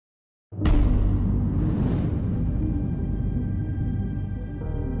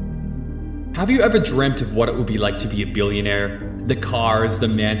Have you ever dreamt of what it would be like to be a billionaire? The cars, the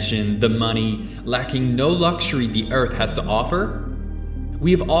mansion, the money, lacking no luxury the earth has to offer?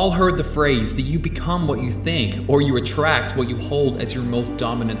 We have all heard the phrase that you become what you think, or you attract what you hold as your most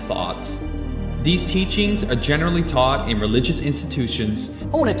dominant thoughts. These teachings are generally taught in religious institutions.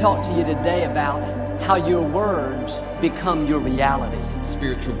 I want to talk to you today about how your words become your reality.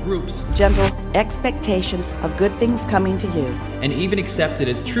 Spiritual groups, gentle expectation of good things coming to you, and even accepted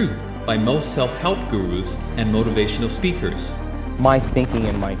as truth by most self-help gurus and motivational speakers. My thinking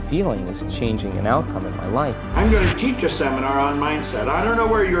and my feeling is changing an outcome in my life. I'm going to teach a seminar on mindset. I don't know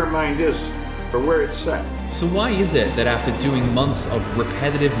where your mind is or where it's set. So why is it that after doing months of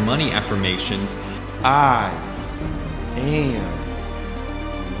repetitive money affirmations, I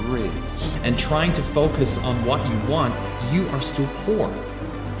am rich, and trying to focus on what you want, you are still poor?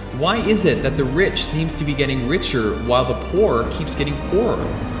 Why is it that the rich seems to be getting richer while the poor keeps getting poorer?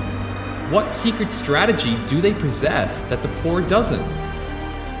 What secret strategy do they possess that the poor doesn't?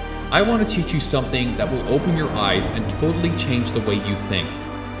 I want to teach you something that will open your eyes and totally change the way you think.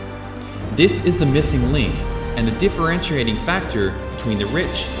 This is the missing link and the differentiating factor between the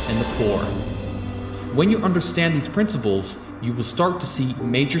rich and the poor. When you understand these principles, you will start to see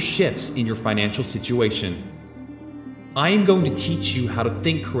major shifts in your financial situation. I am going to teach you how to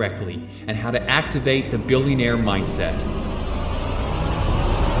think correctly and how to activate the billionaire mindset.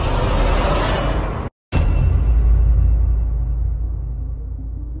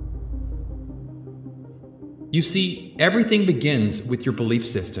 You see, everything begins with your belief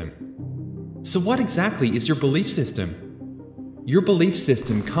system. So what exactly is your belief system? Your belief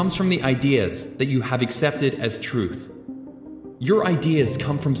system comes from the ideas that you have accepted as truth. Your ideas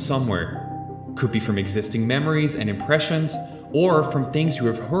come from somewhere. Could be from existing memories and impressions, or from things you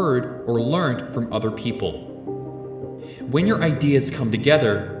have heard or learned from other people. When your ideas come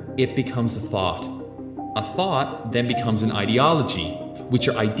together, it becomes a thought. A thought then becomes an ideology, which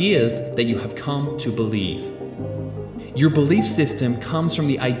are ideas that you have come to believe. Your belief system comes from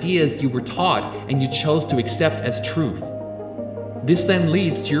the ideas you were taught and you chose to accept as truth. This then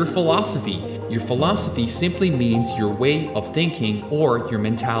leads to your philosophy. Your philosophy simply means your way of thinking or your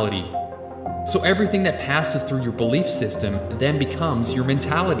mentality. So everything that passes through your belief system then becomes your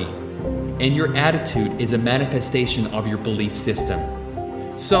mentality. And your attitude is a manifestation of your belief system.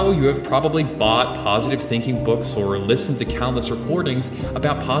 So you have probably bought positive thinking books or listened to countless recordings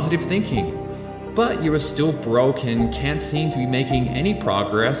about positive thinking. But you are still broke and can't seem to be making any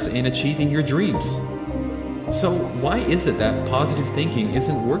progress in achieving your dreams. So why is it that positive thinking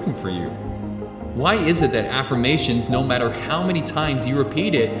isn't working for you? Why is it that affirmations, no matter how many times you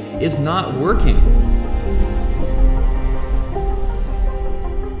repeat it, is not working?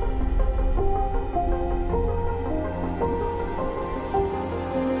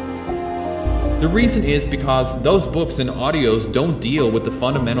 The reason is because those books and audios don't deal with the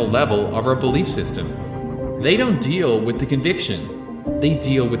fundamental level of our belief system. They don't deal with the conviction. They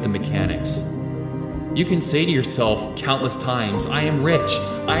deal with the mechanics. You can say to yourself countless times, I am rich,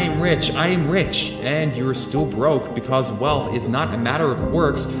 I am rich, I am rich, and you're still broke because wealth is not a matter of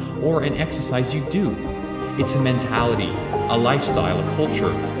works or an exercise you do. It's a mentality, a lifestyle, a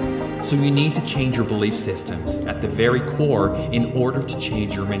culture. So you need to change your belief systems at the very core in order to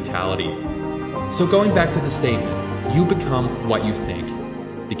change your mentality. So going back to the statement, you become what you think.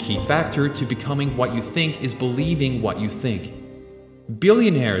 The key factor to becoming what you think is believing what you think.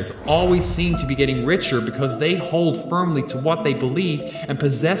 Billionaires always seem to be getting richer because they hold firmly to what they believe and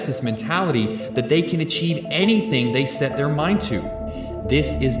possess this mentality that they can achieve anything they set their mind to.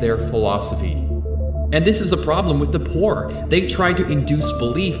 This is their philosophy. And this is the problem with the poor. They try to induce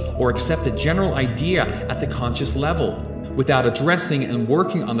belief or accept a general idea at the conscious level, without addressing and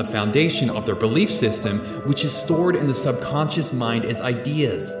working on the foundation of their belief system, which is stored in the subconscious mind as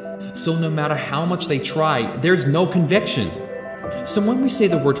ideas. So no matter how much they try, there's no conviction. So when we say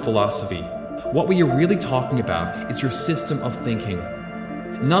the word philosophy, what we are really talking about is your system of thinking.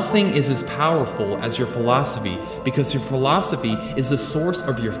 Nothing is as powerful as your philosophy because your philosophy is the source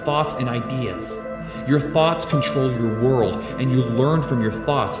of your thoughts and ideas. Your thoughts control your world, and you learn from your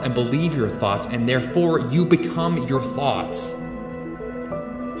thoughts and believe your thoughts, and therefore you become your thoughts.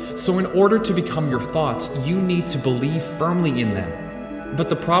 So in order to become your thoughts, you need to believe firmly in them. But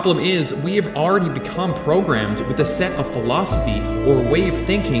the problem is, we have already become programmed with a set of philosophy or a way of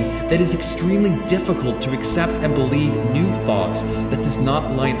thinking that is extremely difficult to accept and believe new thoughts that does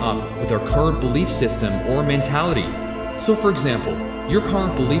not line up with our current belief system or mentality. So for example, your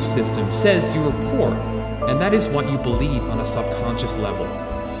current belief system says you are poor, and that is what you believe on a subconscious level.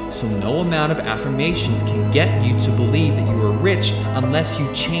 So no amount of affirmations can get you to believe that you are rich unless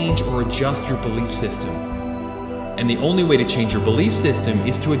you change or adjust your belief system. And the only way to change your belief system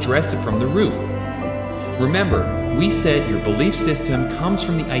is to address it from the root. Remember, we said your belief system comes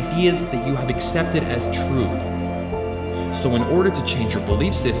from the ideas that you have accepted as truth. So in order to change your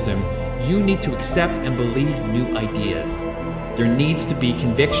belief system, you need to accept and believe new ideas. There needs to be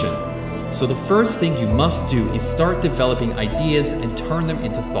conviction. So the first thing you must do is start developing ideas and turn them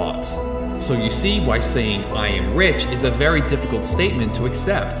into thoughts. So you see why saying "I am rich" is a very difficult statement to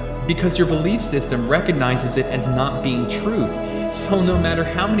accept, because your belief system recognizes it as not being truth. So no matter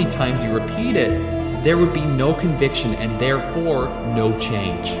how many times you repeat it, there would be no conviction and therefore no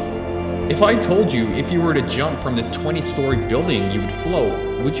change. If I told you if you were to jump from this 20-story building you would float,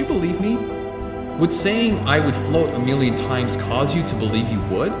 would you believe me? Would saying "I would float a million times" cause you to believe you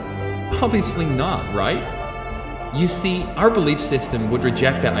would? Obviously not, right? You see, our belief system would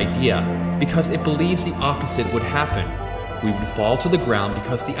reject that idea because it believes the opposite would happen. We would fall to the ground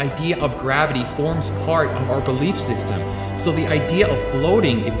because the idea of gravity forms part of our belief system. So the idea of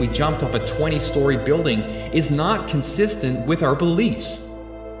floating if we jumped off a 20-story building is not consistent with our beliefs.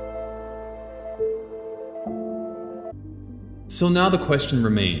 So now the question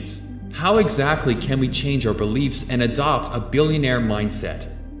remains, how exactly can we change our beliefs and adopt a billionaire mindset?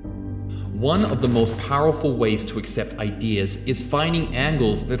 One of the most powerful ways to accept ideas is finding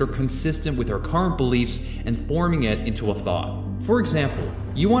angles that are consistent with our current beliefs and forming it into a thought. For example,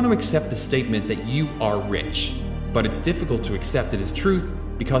 you want to accept the statement that you are rich, but it's difficult to accept it as truth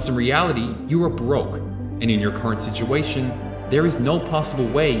because in reality, you are broke, and in your current situation, there is no possible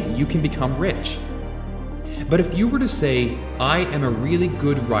way you can become rich. But if you were to say, "I am a really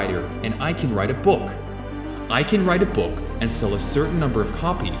good writer and I can write a book. I can write a book and sell a certain number of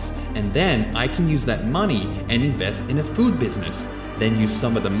copies, and then I can use that money and invest in a food business, then use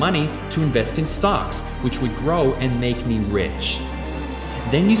some of the money to invest in stocks, which would grow and make me rich."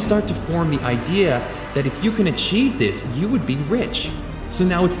 Then you start to form the idea that if you can achieve this, you would be rich. So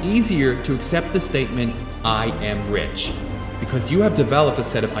now it's easier to accept the statement, "I am rich," because you have developed a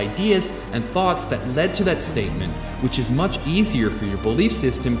set of ideas and thoughts that led to that statement, which is much easier for your belief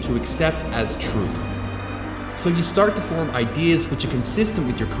system to accept as truth. So you start to form ideas which are consistent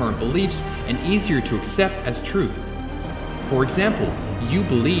with your current beliefs and easier to accept as truth. For example, you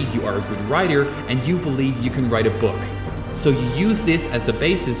believe you are a good writer and you believe you can write a book. So you use this as the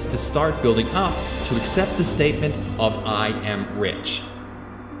basis to start building up to accept the statement of "I am rich."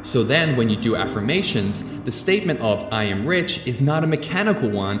 So then when you do affirmations, the statement of "I am rich" is not a mechanical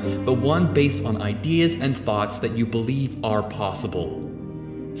one, but one based on ideas and thoughts that you believe are possible.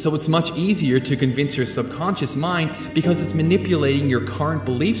 So it's much easier to convince your subconscious mind because it's manipulating your current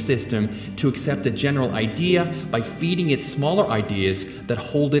belief system to accept a general idea by feeding it smaller ideas that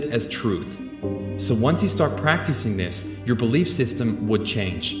hold it as truth. So once you start practicing this, your belief system would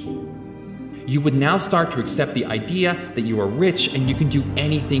change. You would now start to accept the idea that you are rich and you can do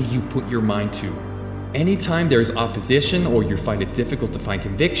anything you put your mind to. Anytime there is opposition or you find it difficult to find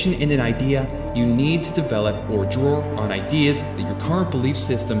conviction in an idea, you need to develop or draw on ideas that your current belief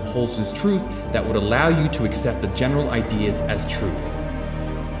system holds as truth that would allow you to accept the general ideas as truth.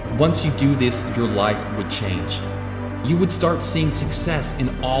 Once you do this, your life would change. You would start seeing success in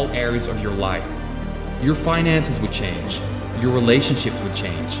all areas of your life. Your finances would change. Your relationships would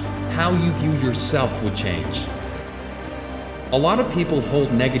change. How you view yourself would change. A lot of people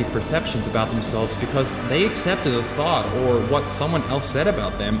hold negative perceptions about themselves because they accepted a thought or what someone else said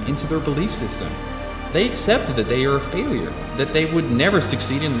about them into their belief system. They accepted that they are a failure, that they would never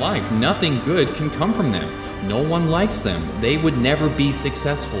succeed in life, nothing good can come from them, no one likes them, they would never be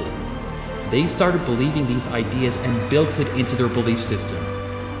successful. They started believing these ideas and built it into their belief system.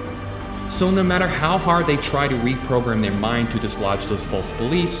 So no matter how hard they try to reprogram their mind to dislodge those false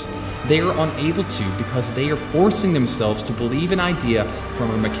beliefs, they are unable to because they are forcing themselves to believe an idea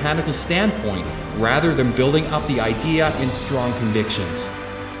from a mechanical standpoint rather than building up the idea in strong convictions.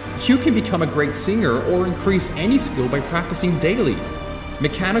 You can become a great singer or increase any skill by practicing daily.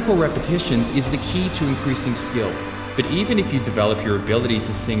 Mechanical repetitions is the key to increasing skill. But even if you develop your ability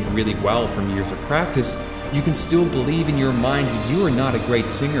to sing really well from years of practice, you can still believe in your mind that you are not a great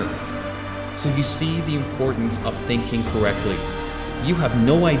singer. So you see the importance of thinking correctly. You have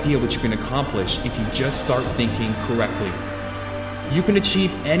no idea what you can accomplish if you just start thinking correctly. You can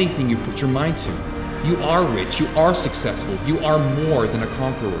achieve anything you put your mind to. You are rich, you are successful, you are more than a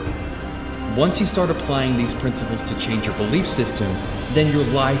conqueror. Once you start applying these principles to change your belief system, then your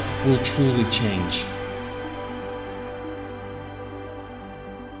life will truly change.